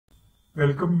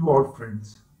Welcome you all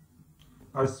friends.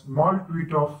 A small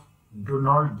tweet of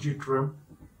Donald J. Trump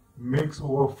makes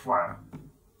over fire.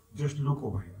 Just look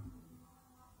over here.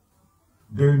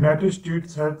 The United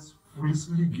States has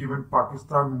foolishly given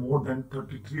Pakistan more than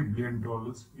 $33 billion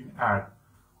in aid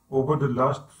over the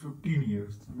last 15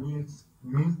 years. Means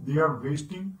they are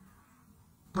wasting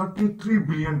 $33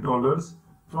 billion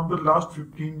from the last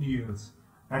 15 years,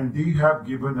 and they have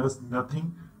given us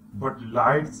nothing but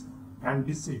lies and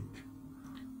deceit.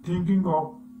 Thinking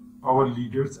of our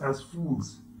leaders as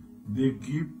fools, they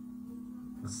give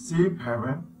a safe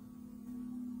haven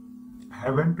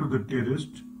to the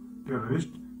terrorists.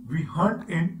 We hunt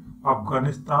in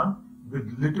Afghanistan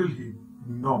with little heat,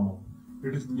 no more.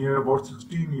 It is near about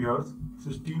 16 hours.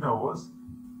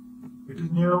 It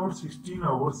is near about 16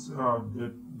 hours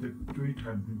that the tweet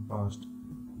has been passed.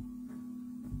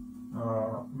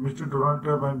 Mr. Donald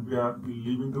Trump and we are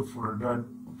leaving the Florida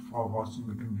for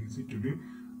Washington DC today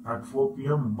at 4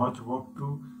 p.m. Much work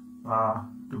to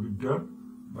be done,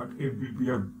 but it will be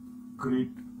a great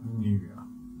new year.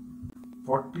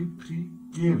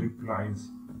 43K replies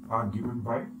are given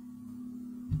by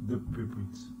the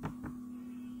peoples.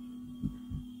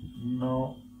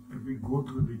 Now, if we go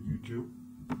through the YouTube,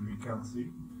 we can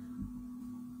see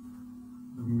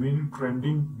the main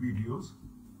trending videos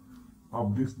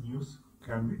of this news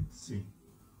can be seen.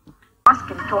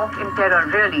 Mask and talk and terror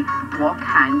really walk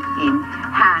hand in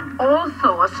hand.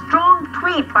 Also, a strong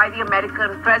tweet by the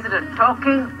American president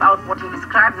talking about what he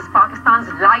describes as Pakistan's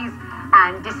lies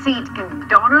and deceit. Can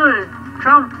Donald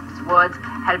Trump's words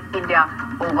help India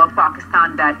over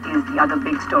Pakistan? That is the other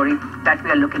big story that we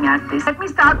are looking at this. Let me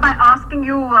start by asking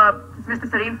you, Mr.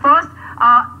 Sareen, first.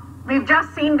 We've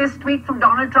just seen this tweet from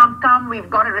Donald Trump come. We've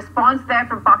got a response there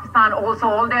from Pakistan. Also,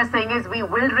 all they're saying is we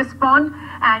will respond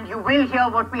and you will hear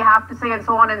what we have to say and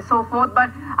so on and so forth.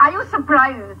 But are you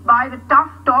surprised by the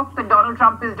tough talk that Donald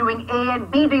Trump is doing, A,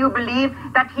 and B, do you believe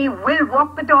that he will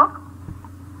walk the talk?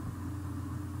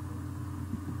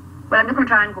 Well, I'm just going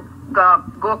to try and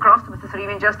go across to Mr.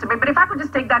 Sareen in just a bit. But if I could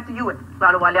just take that to you,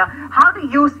 Ahluwalia, how do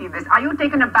you see this? Are you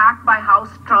taken aback by how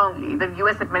strongly the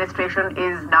U.S. administration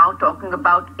is now talking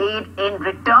about aid in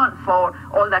return for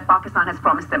all that Pakistan has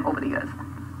promised them over the years?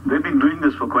 They've been doing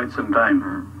this for quite some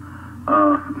time.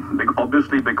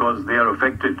 Obviously because they are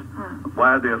affected.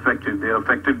 Why are they affected? They are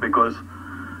affected because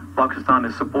Pakistan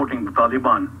is supporting the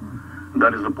Taliban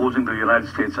that is opposing the United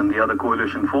States and the other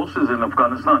coalition forces in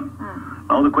Afghanistan.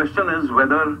 Now the question is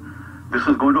whether this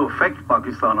is going to affect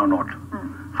Pakistan or not.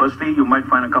 Firstly, you might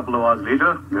find a couple of hours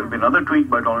later, there will be another tweet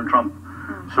by Donald Trump.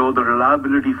 So the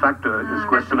reliability factor is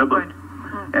questionable.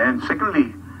 And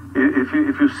secondly, if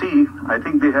you see, I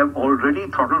think they have already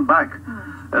throttled back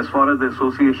as far as the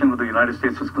association with the United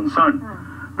States is concerned.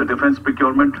 The defense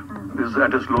procurement is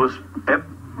at its lowest ebb.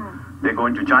 They're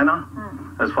going to China.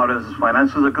 As far as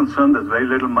finances are concerned, there's very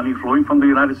little money flowing from the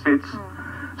United States.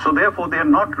 So therefore, they are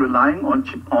not relying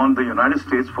on the United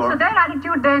States for... So their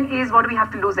attitude then is, what do we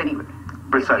have to lose anyway?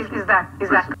 Precisely. Is that...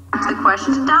 The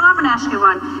questions. Don, I'm going to ask you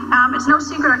one. It's no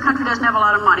secret our country doesn't have a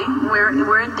lot of money. We're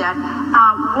in debt.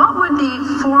 What would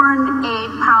the foreign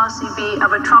aid policy be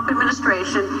of a Trump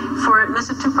administration for, this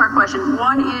is a two-part question.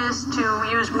 One is to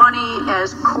use money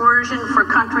as coercion for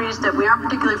countries that we aren't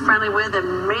particularly friendly with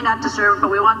and may not deserve,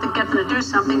 but we want to get them to do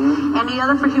something. And the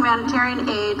other for humanitarian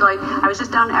aid, like I was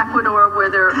just down in Ecuador where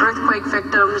there are earthquake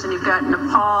victims, and you've got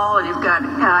Nepal, and you've got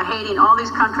Haiti, and all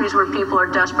these countries where people are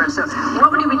desperate. So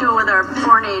what would you be doing with our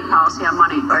foreign aid policy on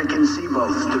money? I can see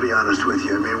both, to be honest with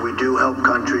you. I mean, we do help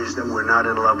countries that we're not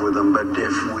in love with them, but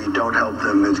if we don't help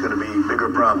them, it's going to be bigger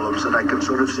problems, and I can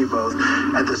sort of see both.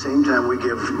 At the same time, we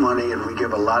give money and we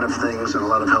give a lot of things and a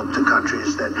lot of help to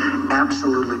countries that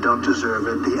absolutely don't deserve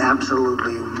it.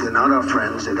 They're not our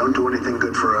friends. They don't do anything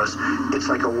good for us. It's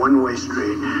like a one-way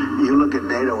street. You look at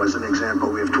NATO as an example.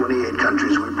 We have 28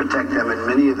 countries. We protect them, and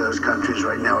many of those countries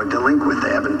right now are delinquent. They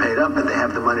haven't paid up, and they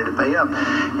have the money to pay up.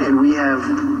 And we have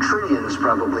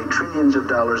probably trillions of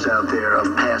dollars out there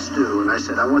of past due. And I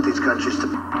said, I want these countries to...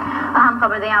 अहम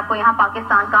खबर दें आपको यहाँ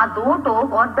पाकिस्तान का दो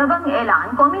टोक और दबंग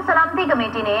ऐलान। कौमी सलामती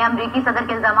कमेटी ने अमरीकी सदर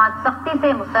के इल्जामात सख्ती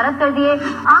से मुस्तरद कर दिए।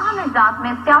 अहम इजलास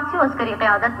में सियासी और अस्करी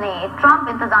क़यादत ने ट्रंप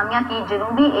इंतजामिया की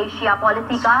जनूबी एशिया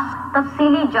पॉलिसी का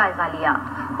तफसीली जायजा लिया।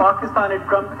 पाकिस्तान ने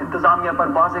ट्रंप इंतजामिया पर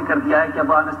वाज़ेह कर दिया है कि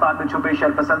अफगानिस्तान में छुपे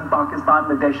शरपसंद पाकिस्तान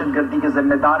में दहशतगर्दी के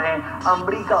जिम्मेदार हैं।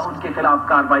 अमरीका उनके खिलाफ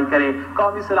कार्रवाई करे।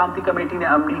 कौमी सलामती कमेटी ने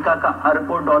अमरीका का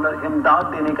अरबों डॉलर इमदाद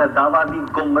देने का दावा भी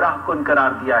गुमराह कुन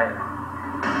करार दिया है।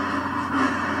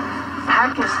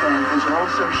 Pakistan has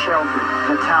also sheltered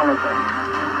the Taliban.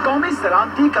 कौमी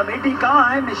सलामती कमेटी का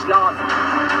अहम इजलास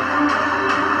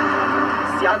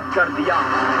सियाद कर दिया।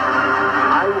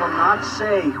 I will not not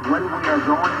say when we are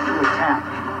going to attack,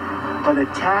 but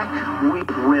attack we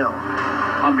will.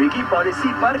 अमरीकी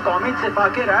पॉलिसी पर कौमी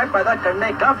इत्तेफाक राय पैदा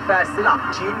करने का फैसला,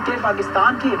 चीन के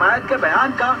पाकिस्तान की हिमायत के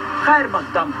बयान का खैर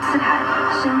मकदम।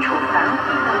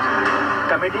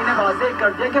 कमेटी ने वाज़ेह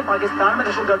कर दिया कि पाकिस्तान में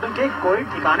दहशतगर्दों के कोई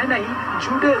ठिकाने नहीं,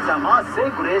 झूठे इल्जामात से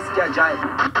गुरेज किया जाए।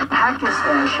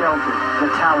 Pakistan sheltered the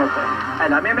Taliban.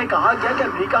 एलामिया में कहा गया कि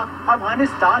अमेरिका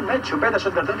अफगानिस्तान में छुपे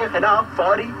दहशतगर्दों के खिलाफ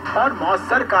फौरी और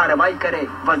मौसर कार्रवाई करे।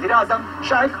 वज़ीर आज़म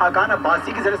शाइख खाकान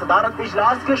अब्बासी की ज़ेर सदारत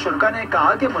इजलास के शुरा ने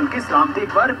कहा कि मुल्क की सलामती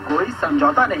पर कोई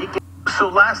समझौता नहीं किया। So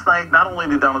last night, not only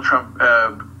did Donald Trump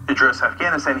address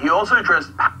Afghanistan, he also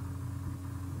addressed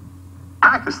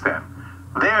Pakistan.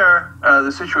 There,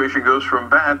 the situation goes from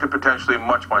bad to potentially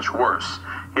much, much worse.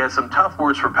 He had some tough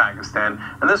words for Pakistan,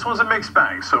 and this was a mixed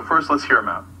bag. So first, let's hear him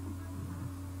out.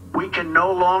 We can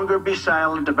no longer be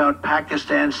silent about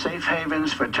Pakistan's safe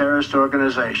havens for terrorist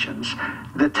organizations,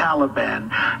 the Taliban,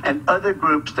 and other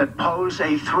groups that pose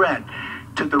a threat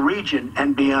to the region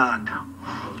and beyond.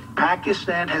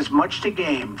 Pakistan has much to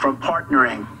gain from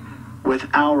partnering with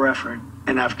our effort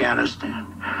in Afghanistan.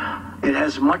 It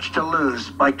has much to lose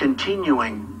by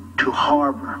continuing to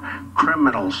harbor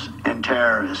criminals and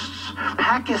terrorists.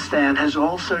 Pakistan has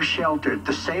also sheltered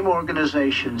the same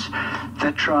organizations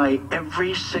that try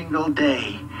every single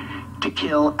day to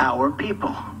kill our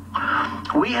people.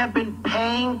 We have been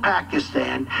paying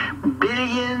Pakistan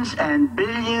billions and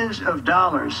billions of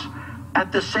dollars.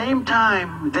 At the same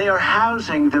time, they are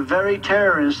housing the very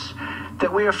terrorists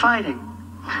that we are fighting.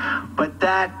 But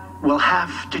that will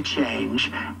have to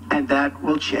change, and that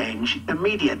will change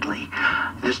immediately.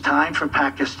 It is time for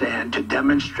Pakistan to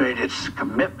demonstrate its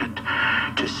commitment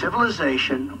to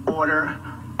civilization, order,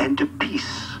 and to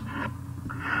peace.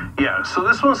 Yeah, so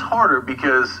this one's harder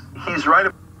because he's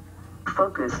right.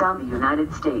 Focus on the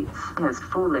United States has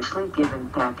foolishly given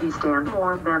Pakistan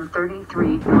more than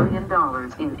 $33 billion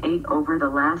in aid over the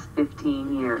last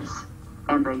 15 years.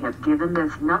 And they have given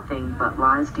us nothing but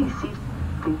lies, deceit,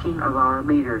 thinking of our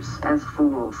leaders as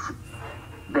fools.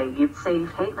 They give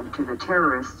safe haven to the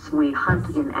terrorists we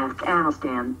hunt in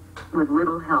Afghanistan with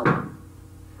little help.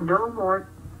 No more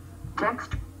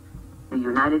text. The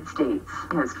United States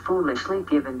has foolishly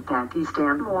given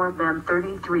Pakistan more than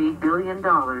 $33 billion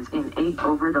in aid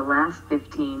over the last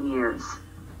 15 years.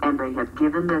 And they have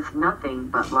given us nothing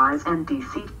but lies and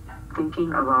deceit,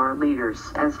 thinking of our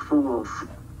leaders as fools.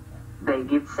 They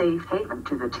give safe haven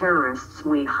to the terrorists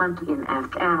we hunt in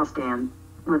Afghanistan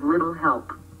with little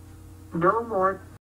help. No more